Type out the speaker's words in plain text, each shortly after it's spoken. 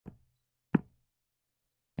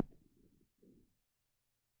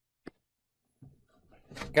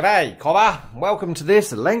G'day, Cobber. Welcome to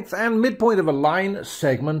this length and midpoint of a line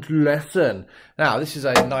segment lesson. Now, this is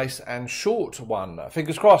a nice and short one,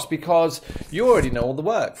 fingers crossed, because you already know all the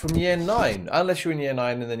work from year 9, unless you're in year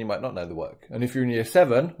 9 and then you might not know the work. And if you're in year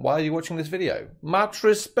 7, why are you watching this video? Much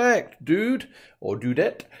respect, dude or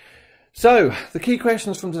dudette. So, the key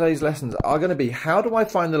questions from today's lessons are going to be, how do I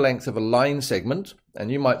find the length of a line segment? And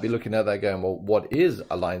you might be looking at that going, well, what is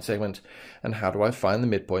a line segment? And how do I find the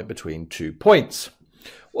midpoint between 2 points?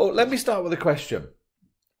 Well, let me start with a question.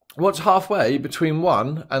 What's halfway between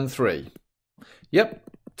 1 and 3? Yep,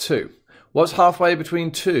 2. What's halfway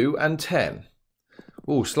between 2 and 10?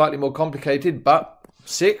 Oh, slightly more complicated, but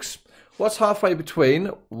 6. What's halfway between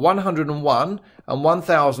 101 and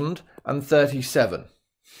 1037?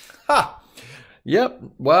 Ha! Yep,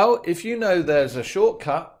 well, if you know there's a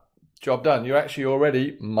shortcut, job done. You're actually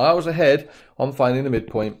already miles ahead on finding the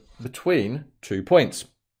midpoint between 2 points.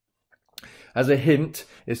 As a hint,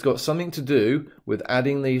 it's got something to do with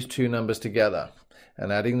adding these two numbers together,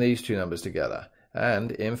 and adding these two numbers together,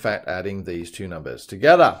 and in fact adding these two numbers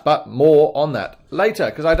together. But more on that later,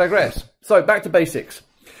 because I digress. So back to basics.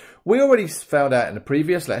 We already found out in a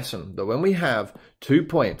previous lesson that when we have 2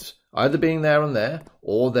 points, either being there and there,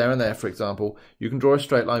 or there and there, for example, you can draw a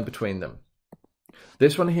straight line between them.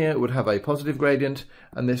 This one here would have a positive gradient,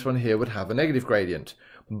 and this one here would have a negative gradient.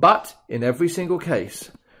 But in every single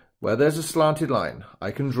case, where there's a slanted line,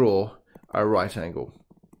 I can draw a right angle.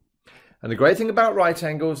 And the great thing about right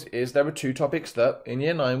angles is there are 2 topics that in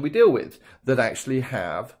year 9 we deal with that actually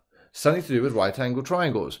have something to do with right angle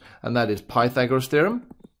triangles. And that is Pythagoras theorem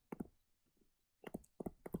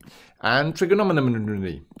and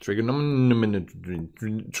trigonometry.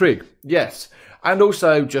 Trig, yes. And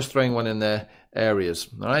also just throwing one in there, areas,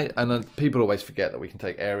 all right? And people always forget that we can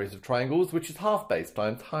take areas of triangles, which is half base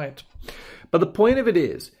times height. But the point of it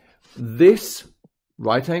is, this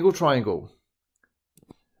right angle triangle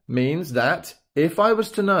means that if I was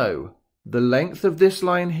to know the length of this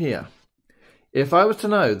line here, if I was to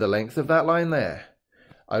know the length of that line there,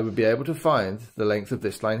 I would be able to find the length of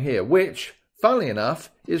this line here, which, funnily enough,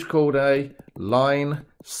 is called a line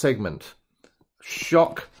segment.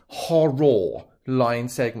 Shock horror, line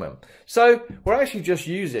segment. So we're actually just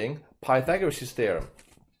using Pythagoras' theorem.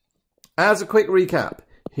 As a quick recap,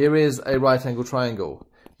 here is a right angle triangle.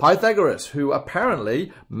 Pythagoras, who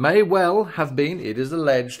apparently may well have been, it is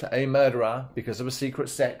alleged, a murderer because of a secret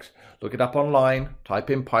sect. Look it up online, type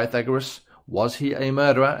in Pythagoras, was he a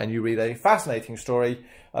murderer? And you read a fascinating story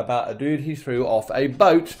about a dude he threw off a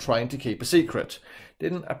boat trying to keep a secret.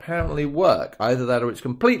 Didn't apparently work. Either that or it's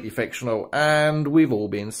completely fictional and we've all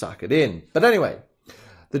been suckered in. But anyway,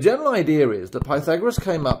 the general idea is that Pythagoras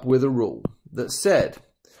came up with a rule that said,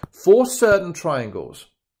 for certain triangles,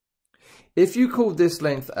 if you called this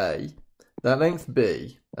length A, that length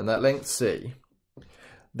B, and that length C,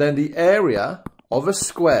 then the area of a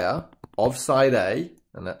square of side A,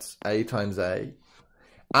 and that's A times A,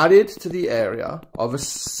 added to the area of a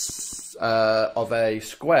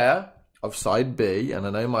square of side B, and I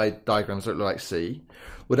know my diagrams look like C,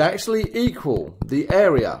 would actually equal the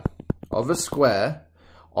area of a square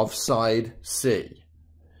of side C.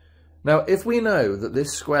 Now, if we know that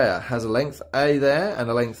this square has a length A there and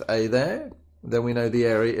a length A there, then we know the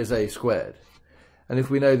area is A squared. And if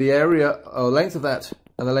we know the area or length of that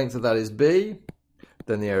and the length of that is B,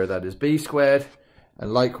 then the area of that is B squared.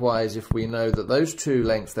 And likewise, if we know that those 2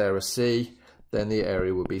 lengths there are C, then the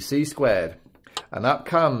area will be C squared. And up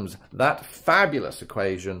comes that fabulous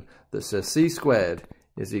equation that says C squared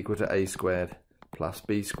is equal to A squared plus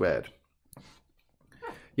B squared.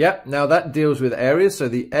 Yep, now that deals with areas. So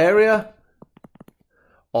the area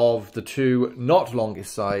of the 2 not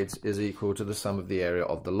longest sides is equal to the sum of the area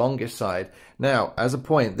of the longest side. Now, as a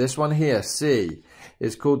point, this one here, C,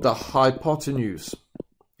 is called the hypotenuse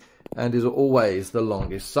and is always the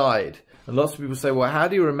longest side. And lots of people say, well, how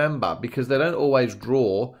do you remember? Because they don't always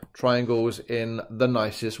draw triangles in the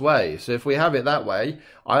nicest way. So if we have it that way,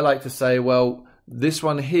 I like to say, well, this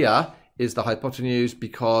one here is the hypotenuse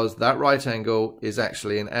because that right angle is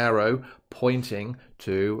actually an arrow pointing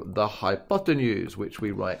to the hypotenuse, which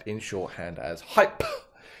we write in shorthand as hype.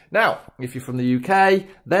 Now, if you're from the UK,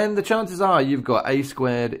 then the chances are you've got A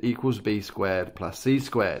squared equals B squared plus C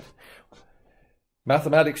squared.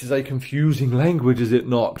 Mathematics is a confusing language, is it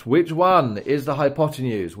not? Which one is the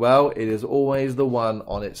hypotenuse? Well, it is always the one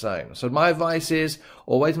on its own. So my advice is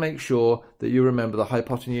always make sure that you remember the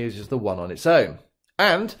hypotenuse is the one on its own.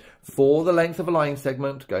 And for the length of a line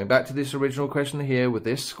segment, going back to this original question here with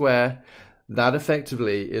this square, that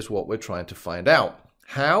effectively is what we're trying to find out.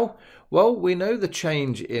 How? Well, we know the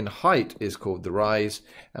change in height is called the rise,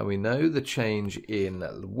 and we know the change in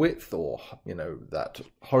width, or, that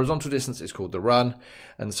horizontal distance is called the run.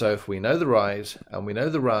 And so if we know the rise and we know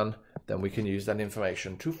the run, then we can use that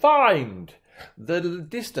information to find the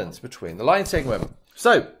distance between the line segment.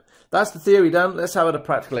 So that's the theory done. Let's have a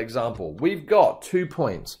practical example. We've got 2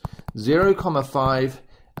 points, 0,5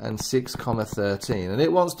 and 6,13, and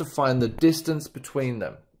it wants to find the distance between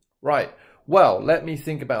them. Right. Well, let me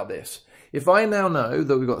think about this. If I now know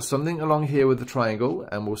that we've got something along here with the triangle,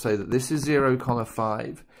 and we'll say that this is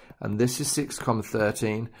 0,5 and this is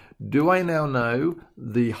 6,13, do I now know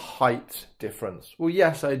the height difference? Well,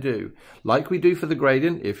 yes, I do. Like we do for the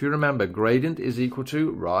gradient, if you remember, gradient is equal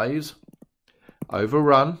to rise over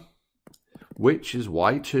run, which is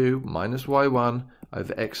y2 minus y1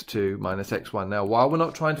 over x2 minus x1. Now, while we're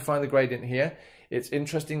not trying to find the gradient here, it's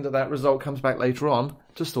interesting that that result comes back later on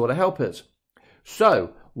to sort of help us.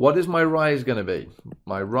 So, what is my rise going to be?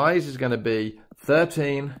 My rise is going to be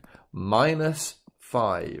 13 minus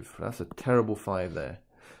 5. That's a terrible 5 there.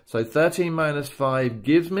 So 13 minus 5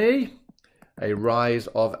 gives me a rise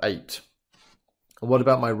of 8. And what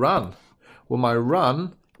about my run? Well, my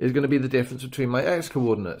run is going to be the difference between my x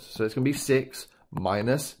coordinates. So it's going to be 6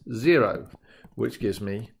 minus 0, which gives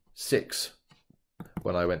me 6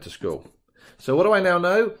 when I went to school. So what do I now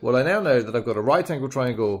know? Well, I now know that I've got a right angle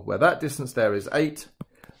triangle where that distance there is 8,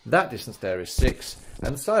 that distance there is 6,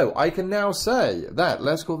 and so I can now say that,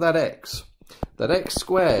 let's call that x, that x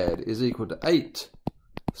squared is equal to 8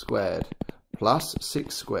 squared plus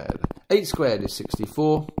 6 squared. 8 squared is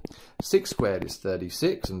 64, 6 squared is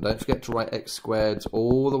 36, and don't forget to write x squareds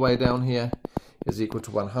all the way down here, is equal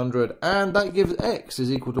to 100, and that gives x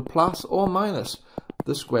is equal to plus or minus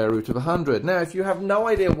the square root of 100. Now, if you have no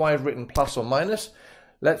idea why I've written plus or minus,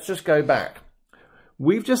 let's just go back.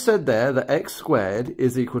 We've just said there that x squared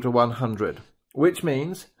is equal to 100, which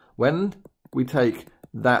means when we take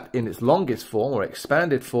that in its longest form or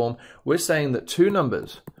expanded form, we're saying that two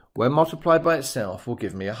numbers, when multiplied by itself, will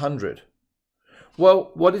give me 100. Well,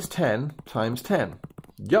 what is 10 times 10?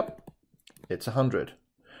 Yup, it's 100.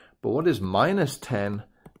 But what is minus 10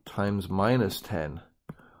 times minus 10?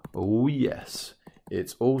 Oh yes,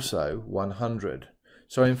 it's also 100.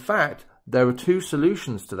 So in fact, there are two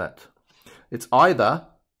solutions to that. It's either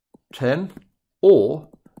 10 or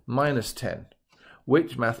minus 10,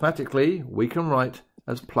 which mathematically we can write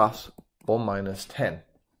as plus or minus 10.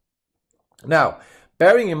 Now,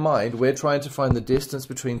 bearing in mind we're trying to find the distance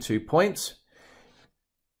between 2 points.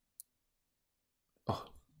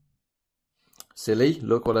 Silly,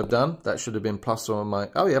 look what I've done. That should have been plus or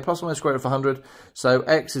minus, oh yeah, plus or minus square root of 100. So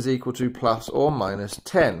x is equal to plus or minus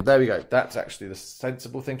 10. There we go. That's actually the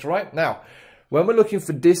sensible thing to write. Now, when we're looking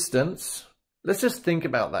for distance, let's just think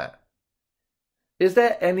about that. Is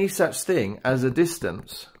there any such thing as a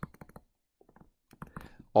distance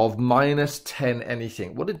of minus 10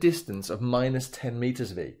 anything? What a distance of minus 10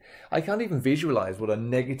 meters be? I can't even visualize what a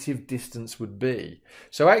negative distance would be.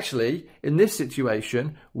 So actually, in this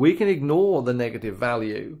situation, we can ignore the negative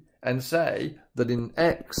value and say that in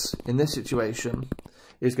x, in this situation,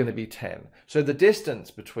 is going to be 10. So the distance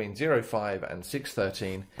between 0,5 and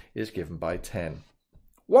 613 is given by 10.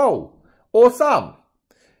 Whoa, awesome!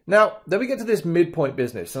 Now, then we get to this midpoint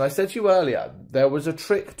business, and I said to you earlier, there was a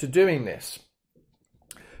trick to doing this.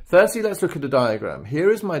 Firstly, let's look at the diagram. Here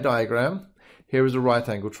is my diagram. Here is a right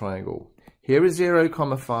angle triangle. Here is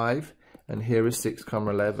 0,5 and here is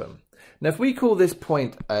 6,11. Now, if we call this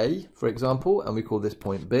point A, for example, and we call this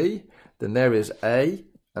point B, then there is A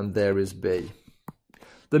and there is B.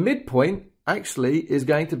 The midpoint actually is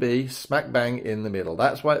going to be smack bang in the middle.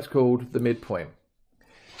 That's why it's called the midpoint.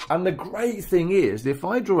 And the great thing is, if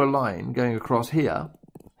I draw a line going across here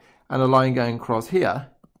and a line going across here,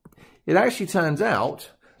 it actually turns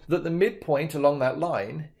out that the midpoint along that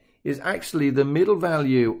line is actually the middle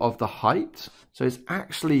value of the height. So it's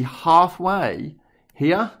actually halfway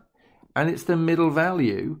here, and it's the middle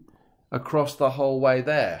value across the whole way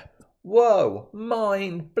there. Whoa,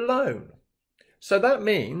 mind blown. So that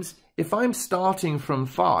means if I'm starting from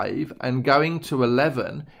 5 and going to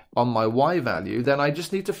 11 on my y value, then I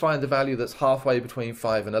just need to find the value that's halfway between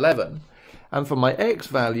 5 and 11. And for my x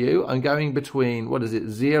value, I'm going between,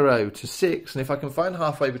 0 to 6. And if I can find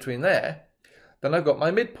halfway between there, then I've got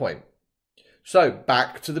my midpoint. So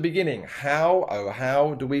back to the beginning.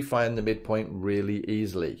 How do we find the midpoint really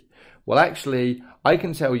easily? Well, actually, I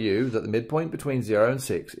can tell you that the midpoint between 0 and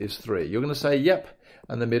 6 is 3. You're going to say, yep.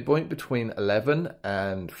 And the midpoint between 11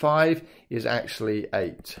 and 5 is actually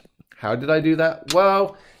 8. How did I do that?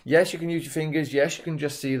 Well, yes, you can use your fingers. Yes, you can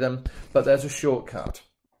just see them. But there's a shortcut.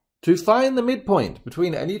 To find the midpoint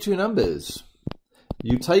between any two numbers,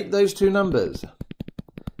 you take those two numbers,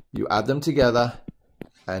 you add them together,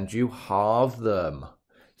 and you halve them.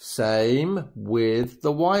 Same with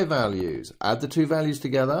the y values. Add the two values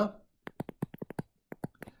together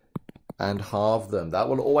and halve them. That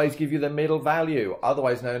will always give you the middle value,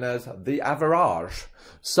 otherwise known as the average.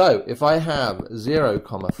 So if I have 0,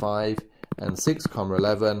 5 and 6,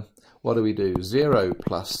 11, what do we do? 0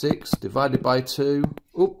 plus 6 divided by 2.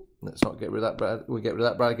 Oop, let's not get rid of that. We'll get rid of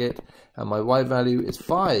that bracket. And my y value is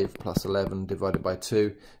 5 plus 11 divided by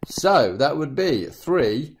 2. So that would be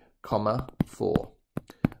 3, 4.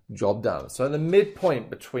 Job done. So the midpoint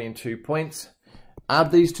between 2 points,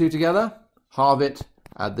 add these two together, halve it,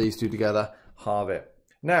 add these two together, halve it.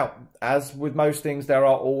 Now, as with most things, there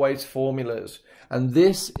are always formulas. And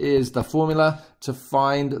this is the formula to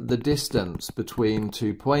find the distance between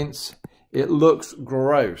 2 points. It looks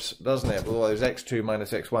gross, doesn't it? With all those x2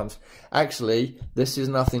 minus x1s. Actually, this is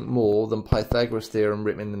nothing more than Pythagoras' theorem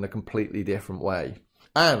written in a completely different way.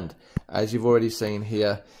 And, as you've already seen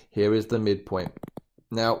here, here is the midpoint.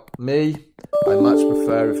 Now, I much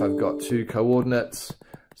prefer if I've got two coordinates,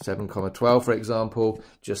 7, 12, for example,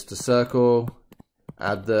 just to circle,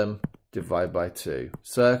 add them, divide by 2.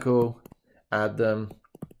 Circle, add them,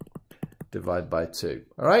 divide by 2.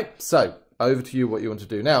 All right, so over to you what you want to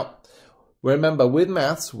do. Now, remember, with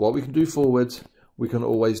maths, what we can do forwards, we can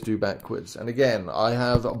always do backwards. And again, I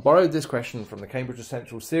have borrowed this question from the Cambridge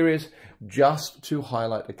Essential series just to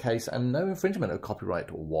highlight a case, and no infringement of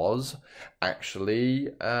copyright was actually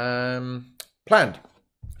planned.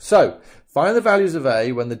 So, find the values of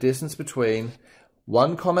a when the distance between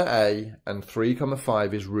 1, a and 3,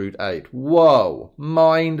 5 is root 8. Whoa,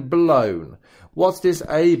 mind blown. What's this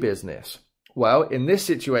a business? Well, in this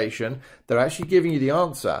situation, they're actually giving you the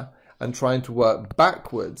answer and trying to work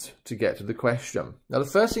backwards to get to the question. Now, the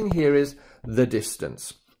first thing here is the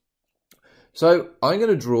distance. So I'm going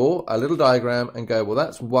to draw a little diagram and go, well,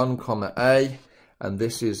 that's 1, a, and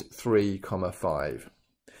this is 3, 5.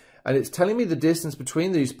 And it's telling me the distance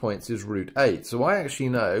between these points is root 8. So I actually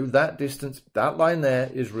know that distance, that line there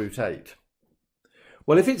is root 8.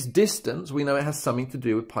 Well, if it's distance, we know it has something to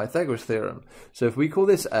do with Pythagoras' theorem. So if we call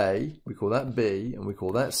this A, we call that B, and we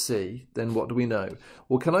call that C, then what do we know?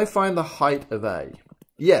 Well, can I find the height of A?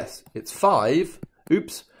 Yes, it's 5,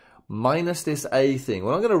 minus this A thing.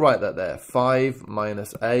 Well, I'm going to write that there, 5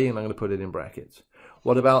 minus A, and I'm going to put it in brackets.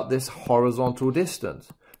 What about this horizontal distance?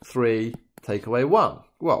 3 take away 1.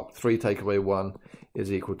 Well, 3 take away 1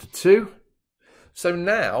 is equal to 2. So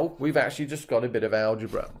now we've actually just got a bit of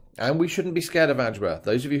algebra. And we shouldn't be scared of algebra.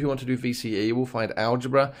 Those of you who want to do VCE will find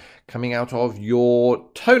algebra coming out of your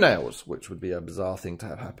toenails, which would be a bizarre thing to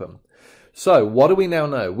have happen. So what do we now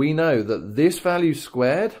know? We know that this value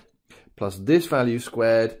squared plus this value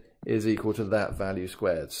squared is equal to that value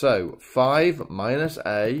squared. So 5 minus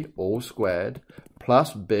A, all squared,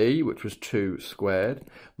 plus B, which was 2 squared,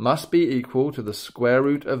 must be equal to the square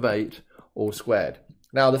root of 8, all squared.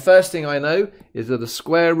 Now, the first thing I know is that the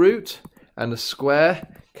square root and the square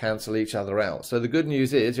cancel each other out. So the good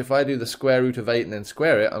news is, if I do the square root of 8 and then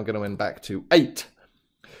square it, I'm going to end back to 8.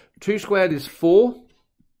 2 squared is 4,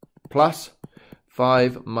 plus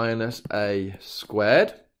 5 minus A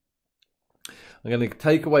squared. I'm going to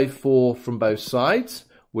take away 4 from both sides,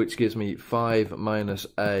 which gives me 5 minus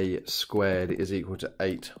A squared is equal to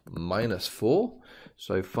 8 minus 4.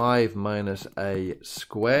 So 5 minus A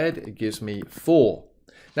squared gives me 4.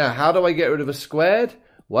 Now, how do I get rid of a squared?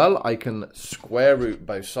 Well, I can square root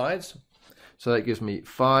both sides. So that gives me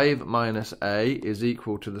 5 minus A is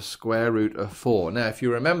equal to the square root of 4. Now, if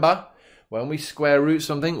you remember, when we square root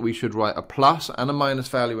something, we should write a plus and a minus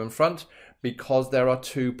value in front because there are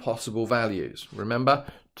two possible values. Remember,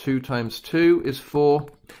 2 times 2 is 4,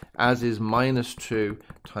 as is minus 2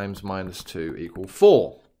 times minus 2 equal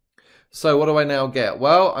 4. So what do I now get?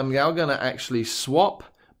 Well, I'm now going to actually swap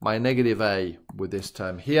my negative A with this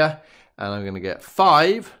term here, and I'm going to get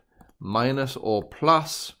 5 minus or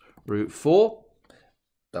plus root 4.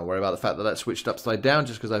 Don't worry about the fact that that's switched upside down,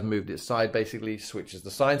 just because I've moved its side basically switches the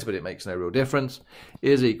signs, but it makes no real difference,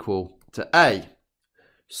 is equal to A.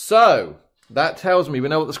 So that tells me we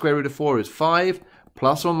know what the square root of 4 is. 5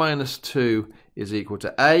 plus or minus 2 is equal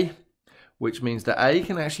to A, which means that A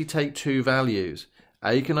can actually take two values.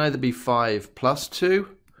 A can either be 5 plus 2,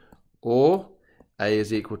 or A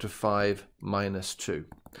is equal to 5 minus 2.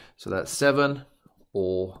 So that's 7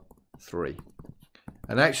 or 3.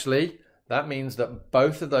 And actually, that means that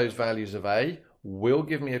both of those values of A will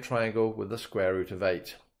give me a triangle with the square root of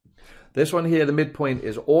 8. This one here, the midpoint,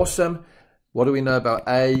 is awesome. What do we know about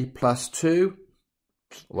A plus 2?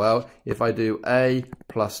 Well, if I do a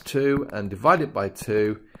plus 2 and divide it by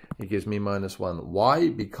 2, it gives me minus 1. Why?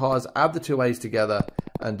 Because add the two a's together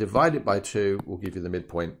and divide it by 2 will give you the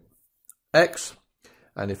midpoint x.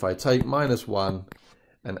 And if I take minus 1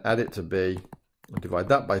 and add it to b and divide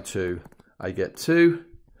that by 2, I get 2.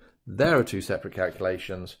 There are two separate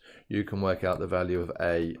calculations. You can work out the value of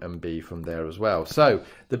a and b from there as well. So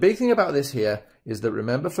the big thing about this here is that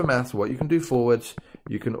remember for maths, what you can do forwards,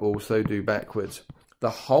 you can also do backwards. The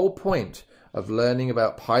whole point of learning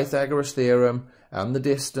about Pythagoras theorem and the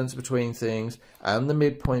distance between things and the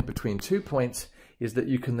midpoint between 2 points is that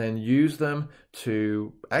you can then use them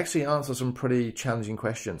to actually answer some pretty challenging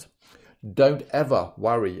questions. Don't ever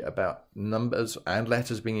worry about numbers and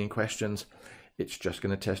letters being in questions. It's just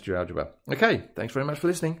going to test your algebra. Okay, thanks very much for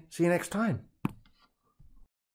listening. See you next time.